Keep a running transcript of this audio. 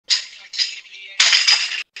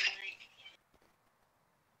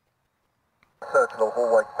personal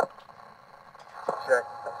hallway. Check.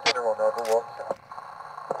 Center on Overwatch.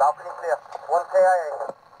 Balcony clear. 1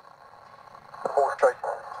 KIA. 4 station.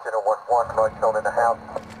 Center 1-1. Lights on in the house.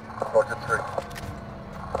 Roger 3.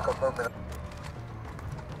 Got movement.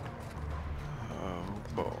 Oh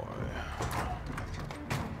boy.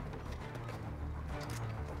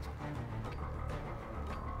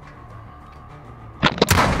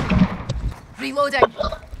 Reloading.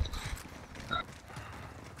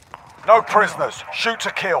 No prisoners. Shoot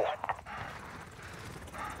to kill.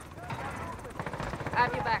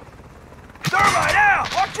 Have your back. Thermite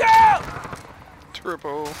out! Watch out!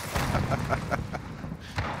 Triple.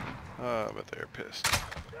 Oh, but they're pissed.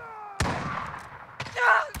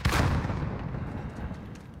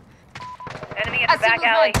 Enemy in the back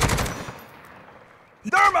alley.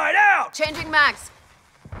 Thermite out! Changing mags.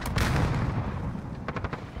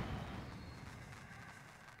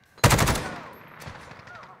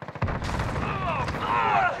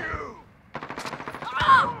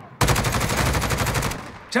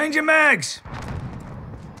 Changing mags!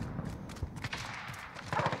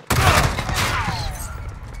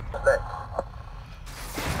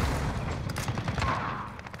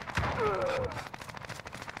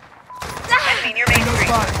 Enemy near Main Street.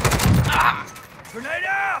 Grenade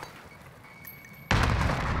out!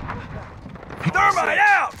 Thermite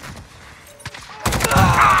out!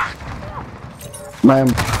 Ma'am.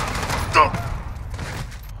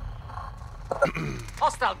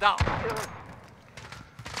 Hostile down.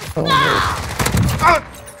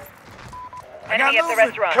 Enemy at the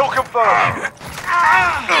restaurant. Kill confirmed.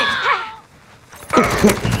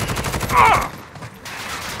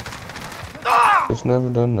 It's never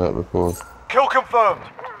done that before. Kill confirmed.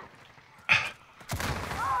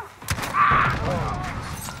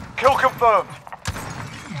 Kill confirmed.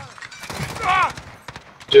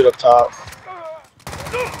 Dude up top.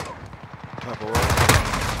 Top of what?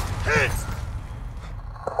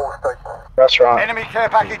 Restaurant. Enemy care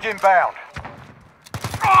package inbound.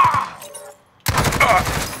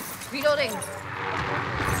 Reloading.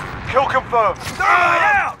 Kill confirmed. Thermite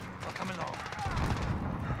out!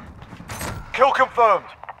 Kill confirmed.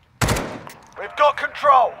 We've got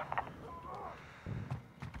control.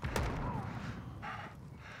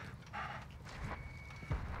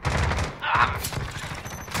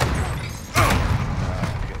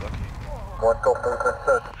 One got movement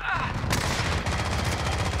certain.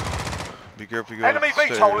 Be careful you go Enemy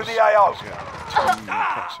upstairs. VTOL in the AO. He's got two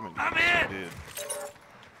proximity. I'm Yes, in. he did.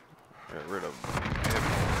 Get rid of him.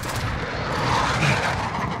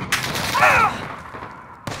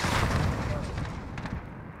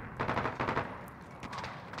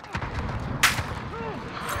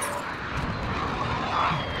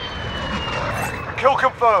 Kill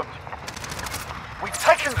confirmed. We've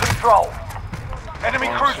taken control. Enemy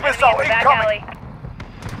cruise missile Enemy in the back alley. incoming.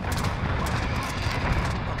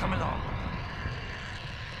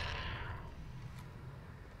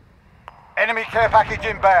 Enemy care package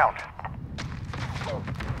inbound.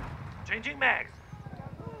 Changing mags.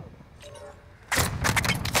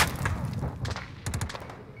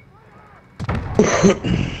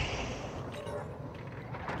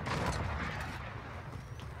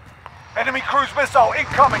 Enemy cruise missile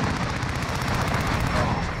incoming.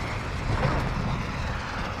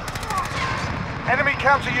 Enemy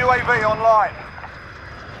counter UAV online.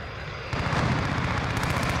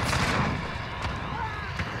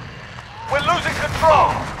 We're losing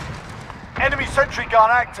control. Enemy sentry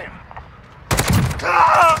gun active.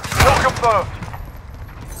 Kill confirmed.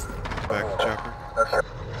 Back to chopper.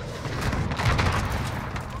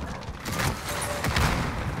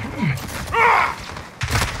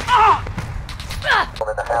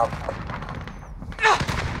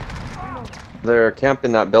 They're camped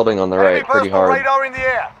in that building on the Enemy right pretty personal hard. radar in the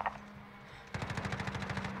air.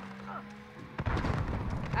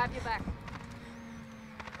 Have your back.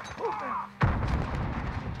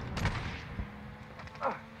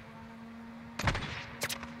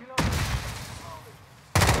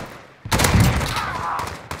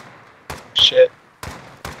 Shit.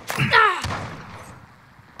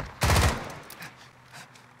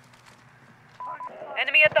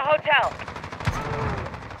 Enemy at the hotel.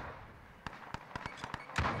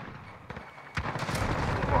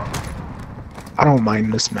 I don't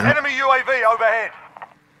mind this map. Enemy UAV overhead.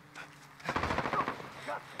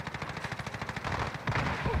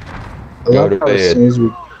 I love how as soon as we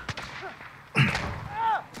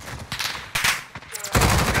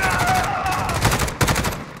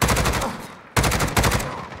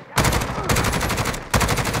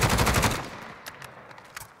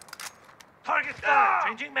Target spotted.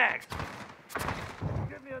 Changing mags.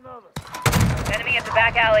 Give me another. Enemy at the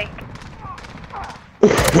back alley.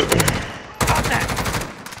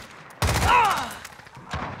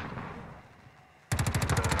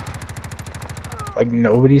 Like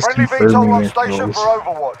nobody's Friendly VTOL confirming on it. station for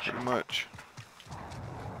Overwatch. Pretty much.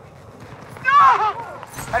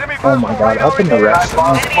 Enemy Oh my god, up in the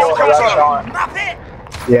restaurant. Kill confirmed.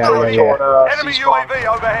 Yeah. Enemy UAV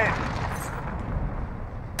overhead.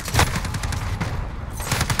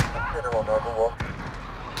 General Overwatch.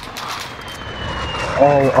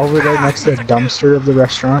 Oh, over there next to the dumpster of the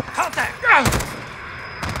restaurant.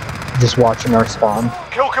 Just watching our spawn.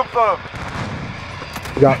 Kill confirmed.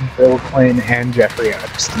 We got Bill Clinton and Jeffrey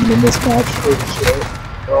Epstein in this match. Holy shit.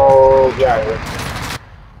 Oh, yeah.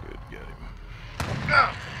 Good, get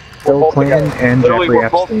him. Bill Clinton and Jeffrey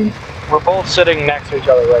Epstein. We're both sitting next to each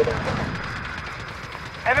other right now.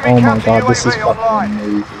 Enemy Oh my counter god, this is UAV fucking online.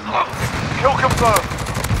 amazing. Kill confirmed.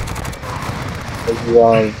 I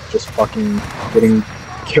love just fucking getting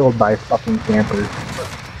killed by fucking campers.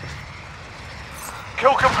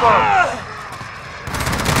 Kill confirmed.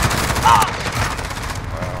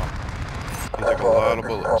 He took a lot of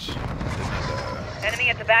bullets. Didn't die. Enemy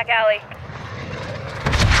at the back alley.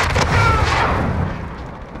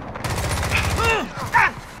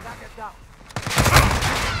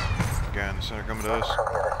 Guy in the center coming to us.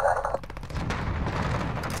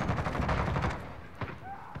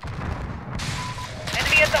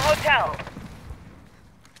 Enemy at the hotel.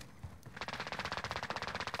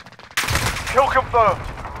 Kill confirmed.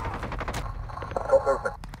 Got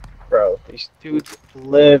movement. Bro, these dudes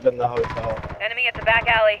live in the hotel. Enemy at the back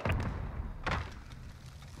alley.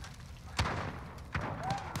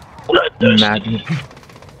 Madden.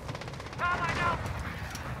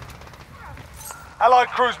 Allied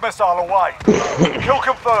cruise missile away. Kill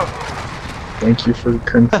confirmed. Thank you for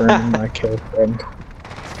confirming my kill, friend.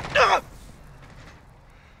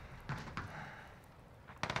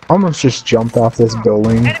 Almost just jumped off this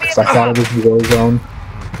building because I thought it was war zone.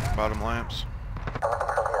 Bottom lamps.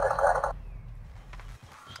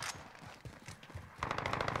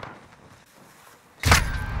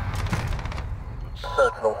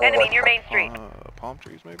 Sentinel Enemy near Main Street. Palm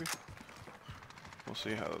trees, maybe? We'll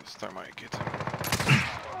see how this thermite gets him.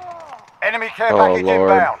 Enemy care Oh, package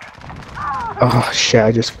Lord. inbound. Oh shit,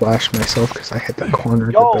 I just flashed myself because I hit the corner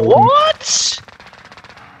of Yo, the building. what?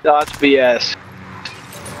 That's BS.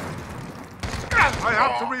 I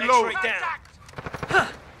have to reload.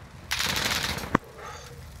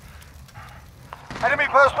 Enemy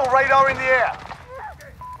personal radar in the air.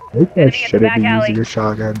 I think I Enemy at the should back have been alley. using a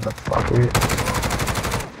shotgun, but fuck it.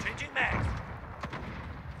 Changing mags.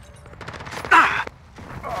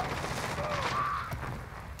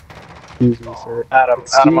 Excuse me, sir. Adam,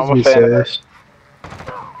 Excuse I'm a me, fan of sir. this.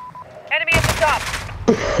 Enemy at the top.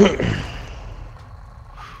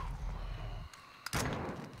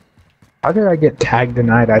 How did I get tagged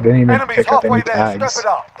tonight? I didn't even Enemies pick up halfway any there. tags. Step it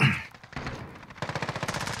up.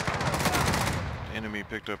 Enemy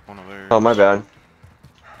picked up one of theirs. Oh, my bad.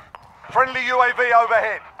 Friendly UAV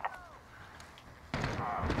overhead.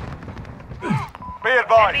 Be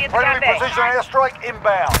advised, Enemy at the friendly cafe. precision airstrike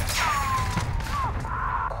inbound.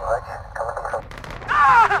 Right, coming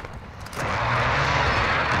from.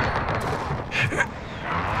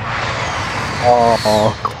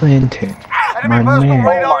 Oh, Clinton. Enemy My personal man.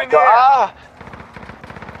 radar Oh my in the air. god.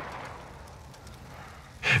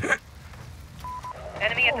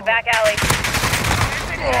 Enemy at the back alley.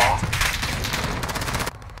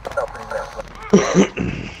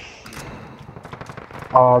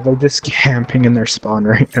 Oh, they're just camping in their spawn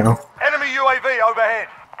right now. Enemy UAV overhead.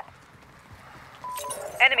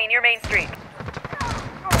 Enemy near Main Street.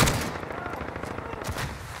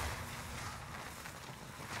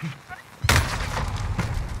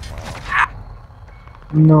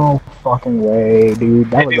 No fucking way,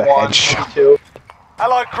 dude. That was Maybe a one, headshot. maybe two.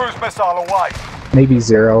 Allied cruise missile away. Maybe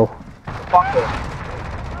zero. Fuck it.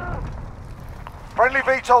 Friendly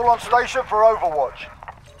VTOL on station for Overwatch.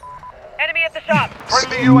 Enemy at the shop.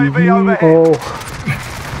 Friendly UAV overhead. Oh.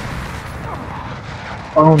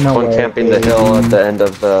 Oh no One way. camping the hill at the end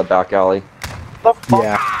of the back alley. The fuck?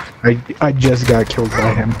 Yeah, I just got killed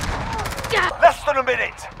by him. Less than a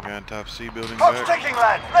minute. Guy in top C building Clock's back. ticking,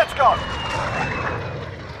 lads. Let's go.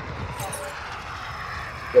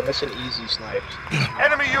 You're missing easy snipes. Enemy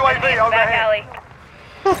Enemy UAV at the back overhead. alley.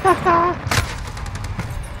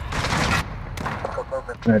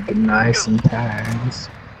 Gonna deny some tags.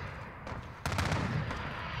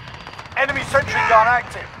 Enemy sentry gun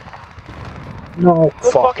active. No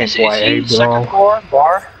The fuck fucking is way, he? Second bro. floor,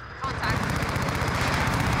 bar. Contact.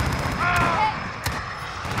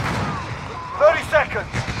 30 seconds.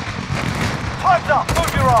 Time's up.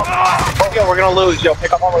 Move your arms. Oh, yo, we're gonna lose. Yo,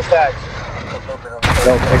 pick up all those tags.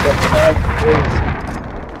 Yo, pick up the bag, please.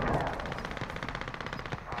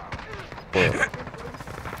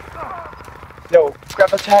 Yo, grab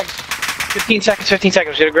the tag. 15 seconds, 15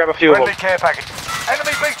 seconds. We gotta grab a few of Friendly them. care package.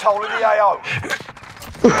 Enemy VTOL in the AO.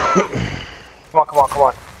 Come on, come on, come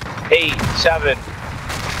on. 8, 7.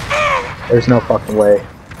 There's no fucking way.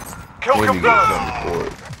 Kill We need to confirmed. get that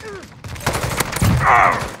report.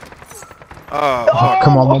 Oh, Oh, fuck.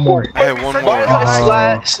 come on, one more. I had one Why more. did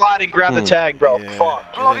I slide and grab the tag, bro? Yeah,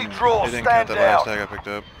 Fuck. Bloody it didn't- draw, it didn't stand count that last down. tag I picked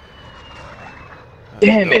up.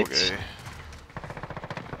 Damn That's it. okay.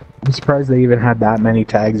 I'm surprised they even had that many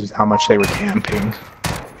tags with how much they were camping.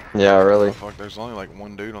 Yeah, really. Oh, fuck, there's only like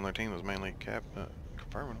one dude on their team that's mainly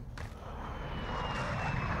confirming them.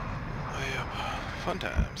 Oh, yep. Fun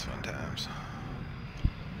times, fun times.